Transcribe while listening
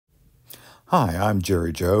Hi, I'm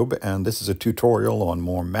Jerry Job, and this is a tutorial on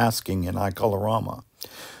more masking in iColorama.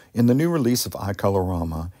 In the new release of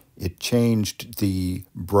iColorama, it changed the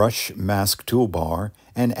Brush Mask Toolbar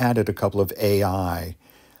and added a couple of AI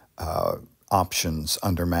options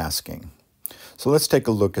under masking. So let's take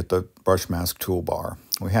a look at the Brush Mask Toolbar.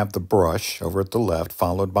 We have the brush over at the left,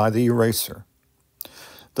 followed by the eraser.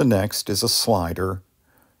 The next is a slider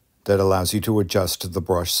that allows you to adjust the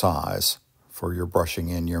brush size for your brushing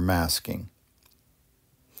in your masking.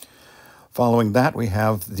 Following that, we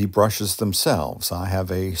have the brushes themselves. I have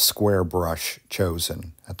a square brush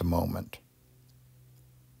chosen at the moment.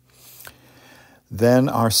 Then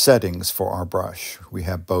our settings for our brush. We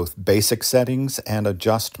have both basic settings and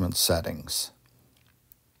adjustment settings.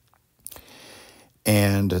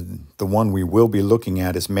 And the one we will be looking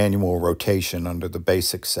at is manual rotation under the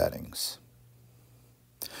basic settings.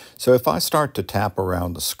 So if I start to tap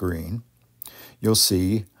around the screen, you'll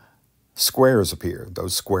see squares appear,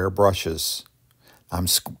 those square brushes. I'm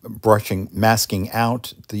masking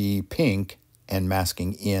out the pink and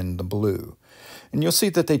masking in the blue. And you'll see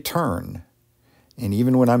that they turn. And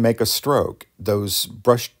even when I make a stroke,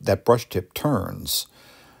 that brush tip turns.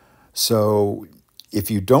 So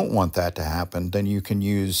if you don't want that to happen, then you can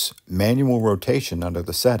use manual rotation under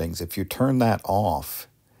the settings. If you turn that off,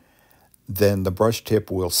 then the brush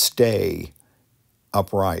tip will stay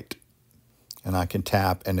upright. And I can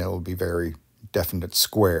tap and it'll be very definite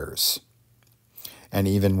squares. And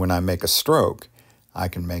even when I make a stroke, I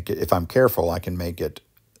can make it, if I'm careful, I can make it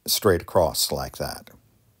straight across like that.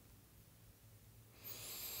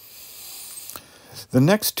 The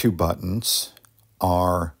next two buttons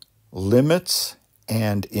are limits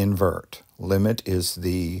and invert. Limit is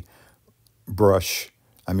the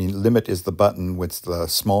limit is the button with the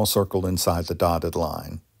small circle inside the dotted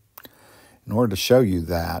line. In order to show you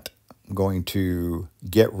that, I'm going to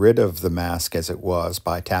get rid of the mask as it was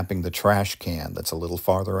by tapping the trash can that's a little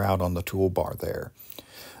farther out on the toolbar there.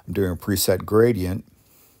 I'm doing a preset gradient,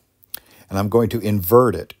 and I'm going to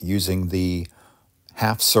invert it using the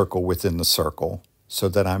half circle within the circle so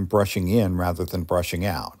that I'm brushing in rather than brushing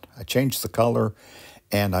out. I change the color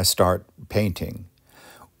and I start painting.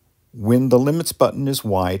 When the limits button is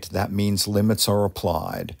white, that means limits are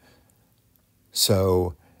applied.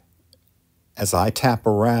 So as I tap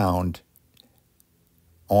around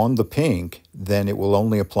on the pink, then it will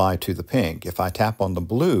only apply to the pink. If I tap on the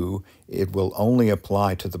blue, it will only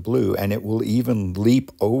apply to the blue, and it will even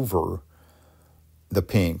leap over the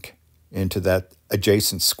pink into that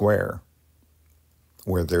adjacent square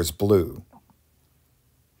where there's blue.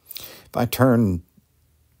 If I turn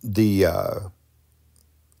the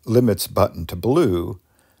limits button to blue,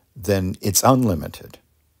 then it's unlimited,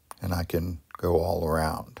 and I can go all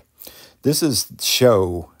around. This is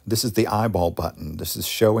the eyeball button. This is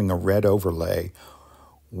showing a red overlay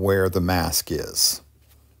where the mask is.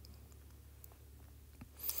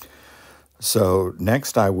 So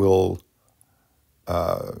next I will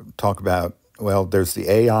talk about, well, there's the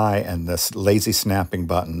AI and this lazy snapping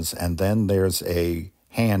buttons, and then there's a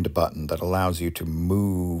hand button that allows you to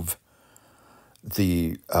move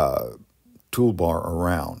the toolbar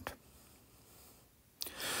around.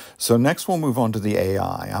 So next we'll move on to the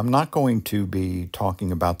AI. I'm not going to be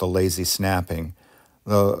talking about the lazy snapping.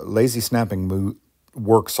 The lazy snapping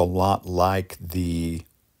works a lot like the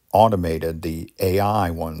automated, the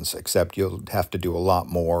AI ones, except you'll have to do a lot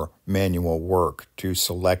more manual work to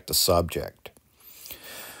select the subject.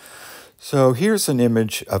 So here's an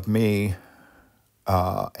image of me,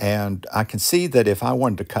 and I can see that if I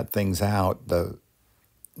wanted to cut things out,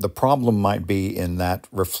 the problem might be in that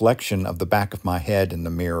reflection of the back of my head in the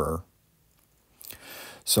mirror.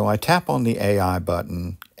 So I tap on the AI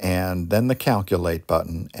button and then the calculate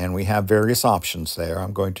button, and we have various options there.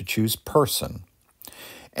 I'm going to choose person,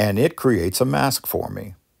 and it creates a mask for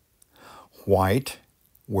me. White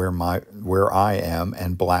where I am,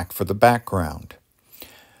 and black for the background.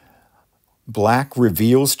 Black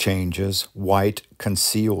reveals changes, white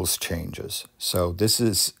conceals changes. So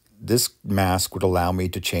this mask would allow me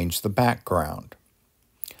to change the background.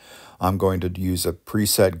 I'm going to use a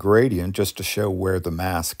preset gradient just to show where the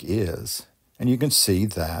mask is. And you can see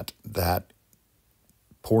that that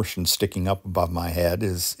portion sticking up above my head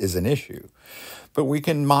is an issue. But we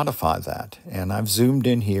can modify that. And I've zoomed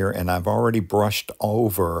in here and I've already brushed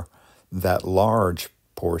over that large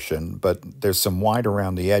portion, but there's some white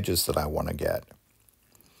around the edges that I want to get.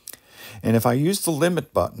 And if I use the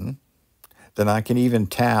limit button, then I can even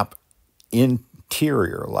tap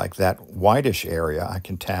interior, like that whitish area. I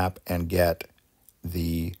can tap and get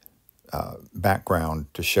the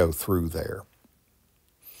background to show through there.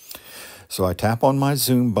 So I tap on my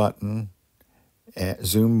zoom button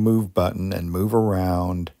zoom move button and move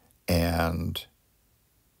around and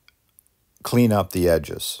clean up the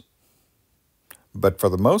edges. But for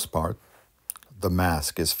the most part, the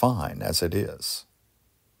mask is fine as it is.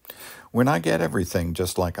 When I get everything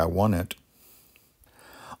just like I want it,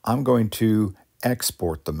 I'm going to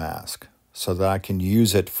export the mask so that I can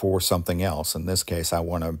use it for something else. In this case, I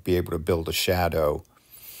want to be able to build a shadow.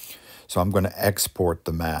 So I'm going to export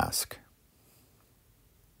the mask.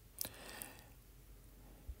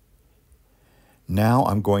 Now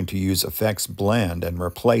I'm going to use Effects Blend and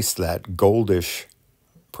replace that goldish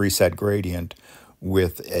preset gradient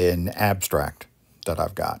with an abstract that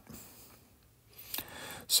I've got.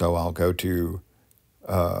 So I'll go to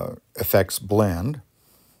Effects Blend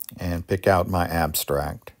and pick out my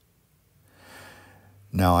abstract.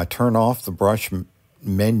 Now I turn off the brush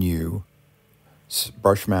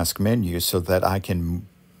mask menu so that I can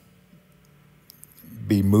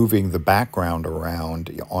be moving the background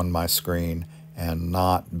around on my screen and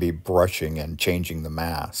not be brushing and changing the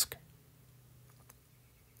mask.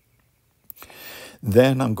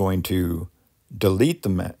 Then I'm going to delete the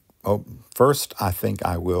mask. Oh, first I think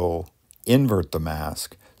I will invert the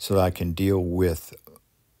mask so that I can deal with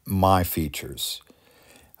my features,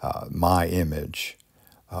 my image.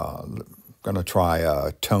 I'm going to try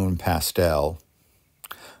a tone pastel.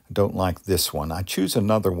 I don't like this one. I choose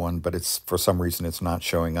another one, but it's for some reason it's not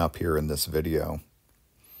showing up here in this video.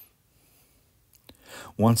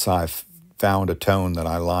 Once I've found a tone that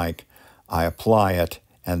I like, I apply it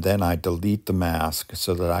and then I delete the mask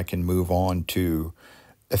so that I can move on to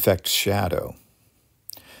Effect Shadow.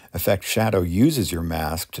 Effect Shadow uses your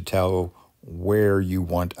mask to tell where you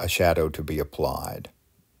want a shadow to be applied.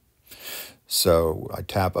 So I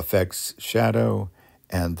tap Effects Shadow,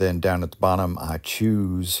 and then down at the bottom I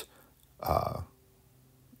choose the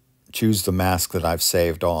mask that I've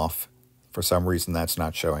saved off. For some reason that's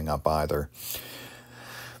not showing up either.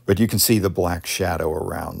 But you can see the black shadow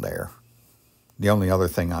around there. The only other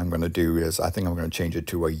thing I'm going to do is I think I'm going to change it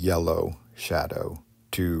to a yellow shadow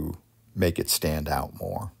to make it stand out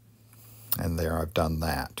more. And there, I've done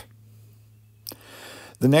that.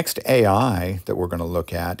 The next AI that we're going to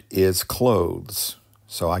look at is clothes.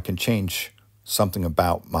 So I can change something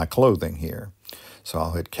about my clothing here. So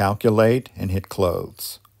I'll hit Calculate and hit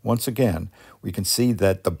Clothes. Once again, we can see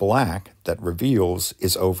that the black that reveals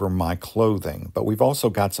is over my clothing, but we've also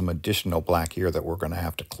got some additional black here that we're going to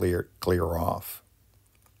have to clear off.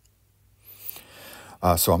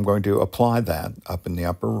 So I'm going to apply that up in the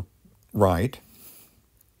upper right,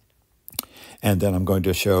 and then I'm going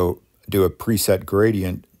to do a preset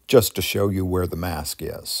gradient just to show you where the mask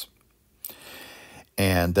is.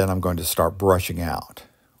 And then I'm going to start brushing out.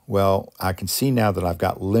 Well, I can see now that I've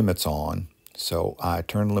got limits on, so I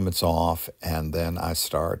turn limits off and then I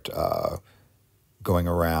start going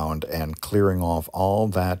around and clearing off all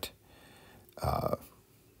that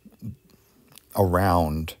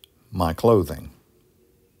around my clothing.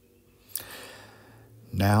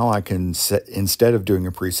 Now I can set, instead of doing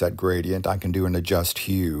a preset gradient, I can do an adjust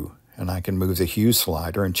hue, and I can move the hue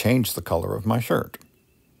slider and change the color of my shirt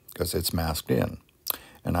because it's masked in.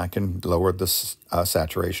 And I can lower the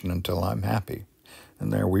saturation until I'm happy.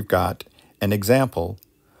 And there we've got an example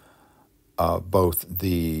of both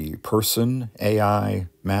the person AI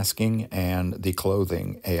masking and the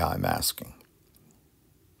clothing AI masking.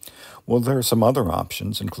 Well, there are some other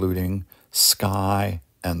options, including sky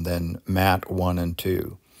and then matte 1 and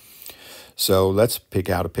 2. So let's pick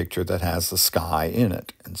out a picture that has the sky in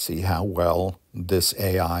it and see how well this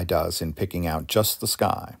AI does in picking out just the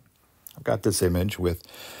sky. I've got this image with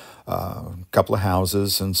a couple of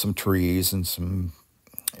houses and some trees and some,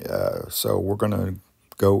 so we're going to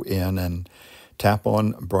go in and tap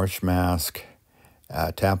on Brush Mask,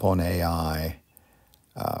 tap on AI,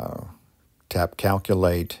 tap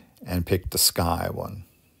Calculate, and pick the sky one.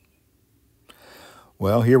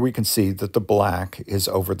 Well, here we can see that the black is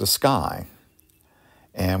over the sky.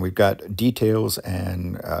 And we've got details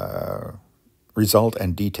and result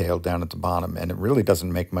and detail down at the bottom. And it really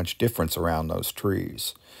doesn't make much difference around those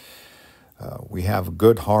trees. We have a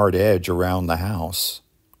good hard edge around the house,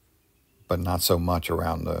 but not so much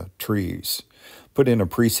around the trees. Put in a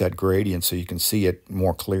preset gradient so you can see it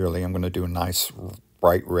more clearly. I'm going to do a nice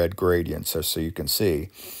bright red gradient so you can see.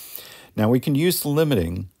 Now we can use the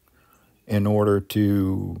limiting in order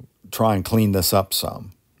to try and clean this up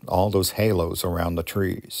some. All those halos around the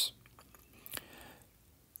trees.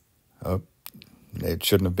 Oh, it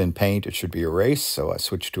shouldn't have been paint, it should be erase, so I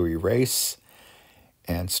switch to erase.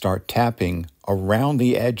 and start tapping around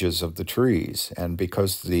the edges of the trees. And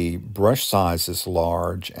because the brush size is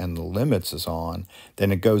large and the limits is on,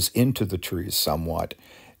 then it goes into the trees somewhat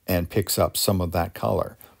and picks up some of that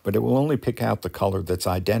color. But it will only pick out the color that's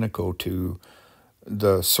identical to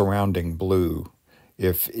the surrounding blue.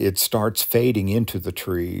 If it starts fading into the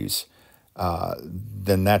trees,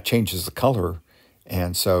 then that changes the color.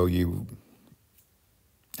 And so you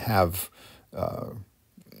have,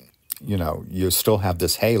 you still have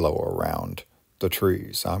this halo around the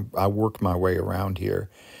trees. I work my way around here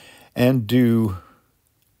and do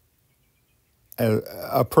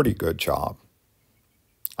a pretty good job.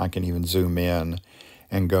 I can even zoom in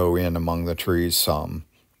and go in among the trees some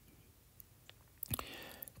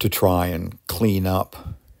to try and clean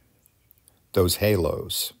up those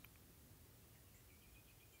halos.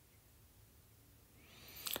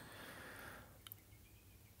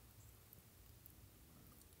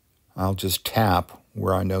 I'll just tap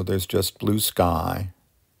where I know there's just blue sky.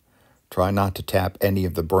 Try not to tap any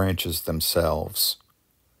of the branches themselves.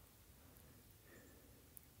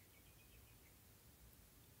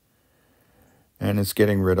 And it's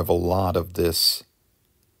getting rid of a lot of this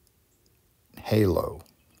halo.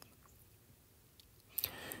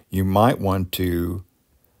 You might want to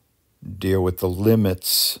deal with the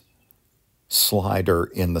limits slider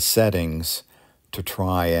in the settings to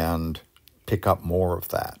try and pick up more of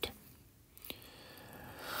that.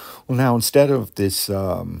 Well, now instead of this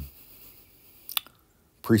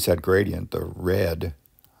preset gradient, the red,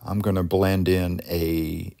 I'm going to blend in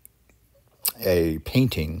a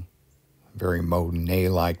painting, very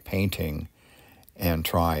Monet-like painting, and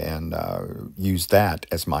try and use that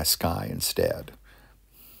as my sky instead.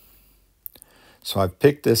 So I've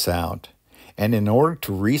picked this out, and in order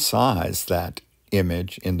to resize that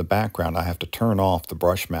image in the background, I have to turn off the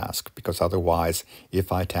brush mask, because otherwise,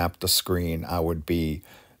 if I tap the screen, I would be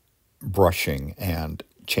brushing and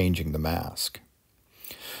changing the mask.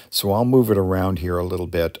 So I'll move it around here a little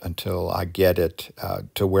bit until I get it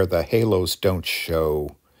to where the halos don't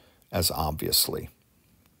show as obviously.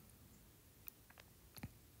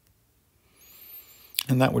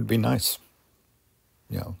 And that would be nice.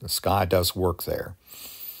 The sky does work there.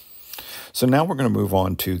 So now we're going to move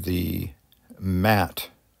on to the matte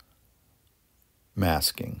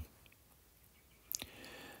masking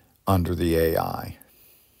under the AI.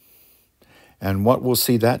 And what we'll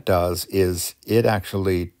see that does is it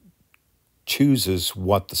actually chooses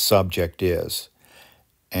what the subject is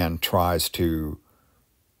and tries to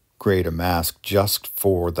create a mask just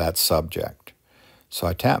for that subject. So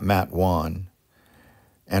I tap Matte 1,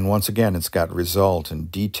 and once again it's got result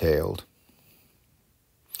and detailed.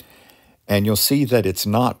 And you'll see that it's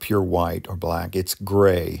not pure white or black, it's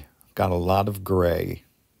gray. Got a lot of gray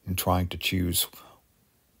in trying to choose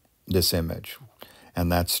this image. And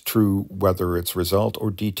that's true whether it's result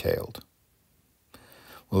or detailed.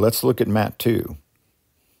 Well, let's look at Matte 2.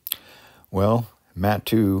 Well, Matte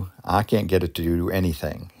 2, I can't get it to do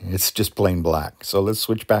anything. It's just plain black. So let's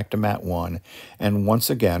switch back to Matte 1. And once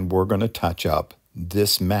again, we're going to touch up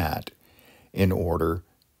this matte in order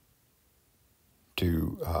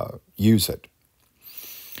to use it.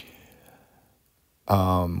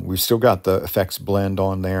 We've still got the effects blend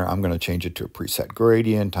on there. I'm going to change it to a preset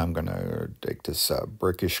gradient. I'm going to take this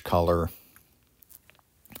brickish color.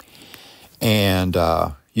 And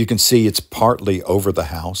you can see it's partly over the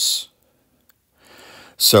house.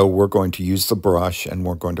 So we're going to use the brush and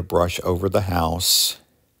we're going to brush over the house.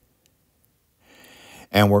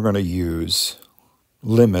 And we're going to use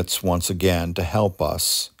limits once again to help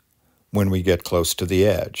us when we get close to the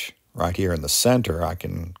edge. Right here in the center, I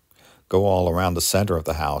can go all around the center of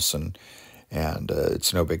the house and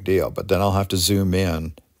it's no big deal. But then I'll have to zoom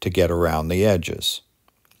in to get around the edges.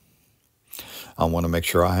 I want to make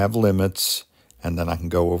sure I have limits, and then I can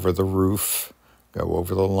go over the roof, go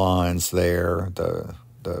over the lines there, the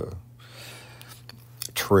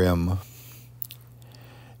trim,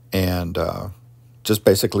 and just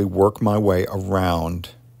basically work my way around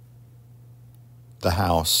the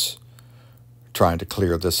house trying to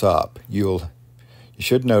clear this up. You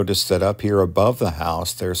should notice that up here above the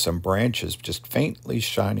house, there's some branches just faintly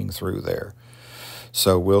shining through there.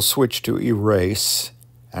 So we'll switch to erase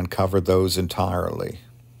and cover those entirely.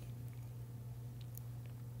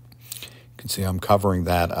 You can see I'm covering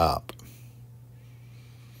that up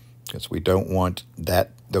because we don't want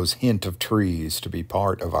those hint of trees to be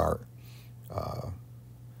part of our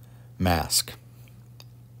mask.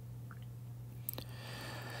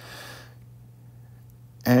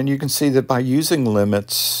 And you can see that by using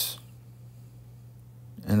limits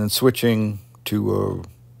and then switching to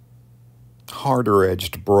a harder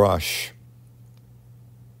edged brush,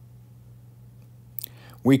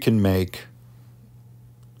 we can make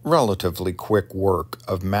relatively quick work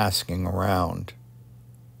of masking around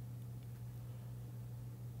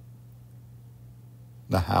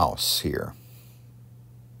the house here.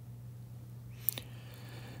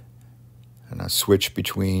 And I switch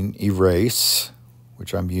between erase,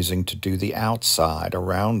 which I'm using to do the outside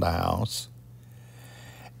around the house,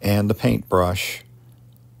 and the paintbrush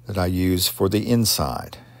that I use for the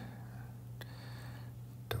inside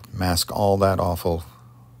to mask all that awful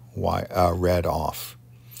red off.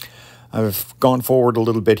 I've gone forward a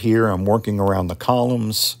little bit here. I'm working around the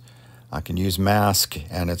columns. I can use mask,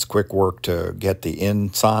 and it's quick work to get the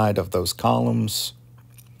inside of those columns.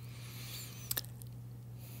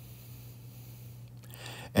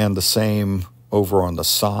 And the same over on the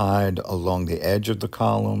side along the edge of the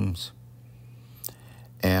columns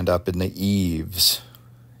and up in the eaves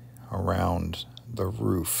around the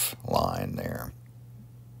roof line there.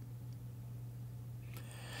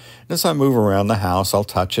 As I move around the house, I'll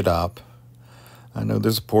touch it up. I know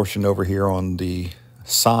there's a portion over here on the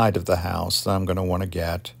side of the house that I'm going to want to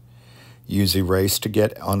get. Use erase to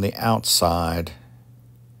get on the outside,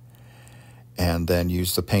 and then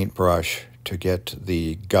use the paintbrush to get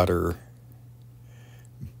the gutter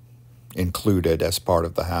included as part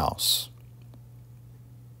of the house.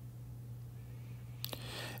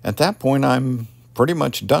 At that point, I'm pretty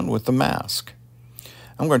much done with the mask.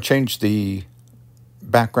 I'm going to change the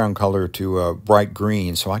background color to a bright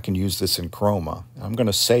green so I can use this in chroma. I'm going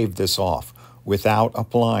to save this off without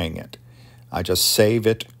applying it. I just save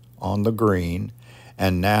it on the green,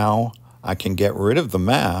 and now I can get rid of the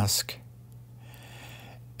mask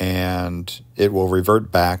and it will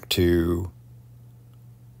revert back to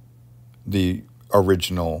the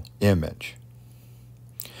original image.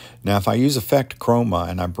 Now, if I use Effect Chroma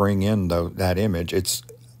and I bring in that image, it's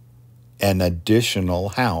an additional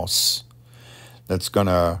house that's going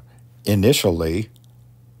to initially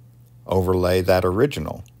overlay that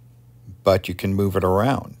original, but you can move it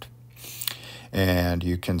around and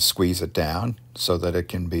you can squeeze it down so that it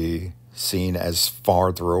can be seen as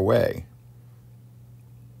farther away.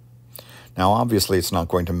 Now, obviously, it's not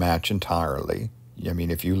going to match entirely. I mean,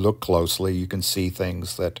 if you look closely, you can see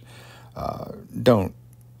things that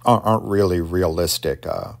aren't really realistic.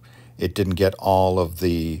 It didn't get all of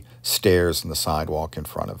the stairs and the sidewalk in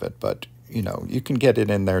front of it, but you know, you can get it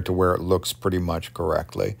in there to where it looks pretty much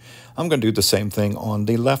correctly. I'm going to do the same thing on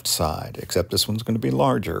the left side, except this one's going to be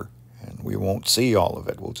larger, and we won't see all of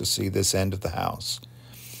it. We'll just see this end of the house.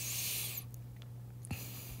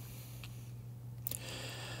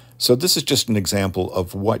 So this is just an example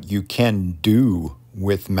of what you can do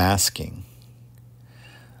with masking.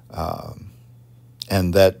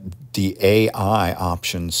 And that the AI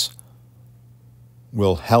options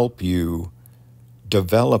will help you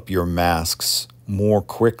develop your masks more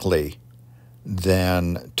quickly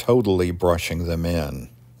than totally brushing them in.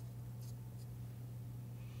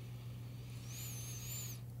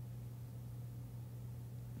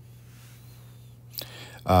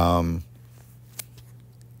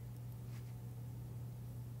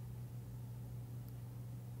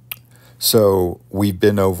 So we've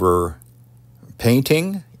been over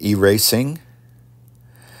painting, erasing.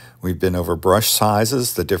 We've been over brush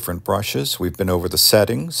sizes, the different brushes. We've been over the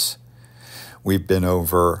settings. We've been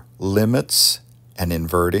over limits and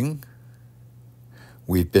inverting.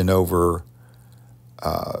 We've been over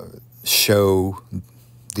show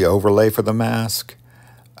the overlay for the mask.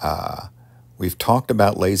 We've talked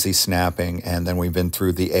about lazy snapping, and then we've been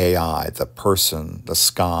through the AI, the person, the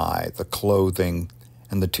sky, the clothing,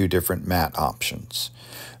 and the two different matte options.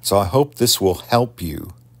 So I hope this will help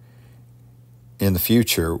you in the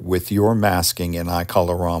future with your masking in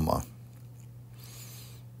iColorama.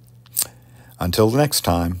 Until next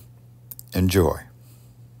time, enjoy.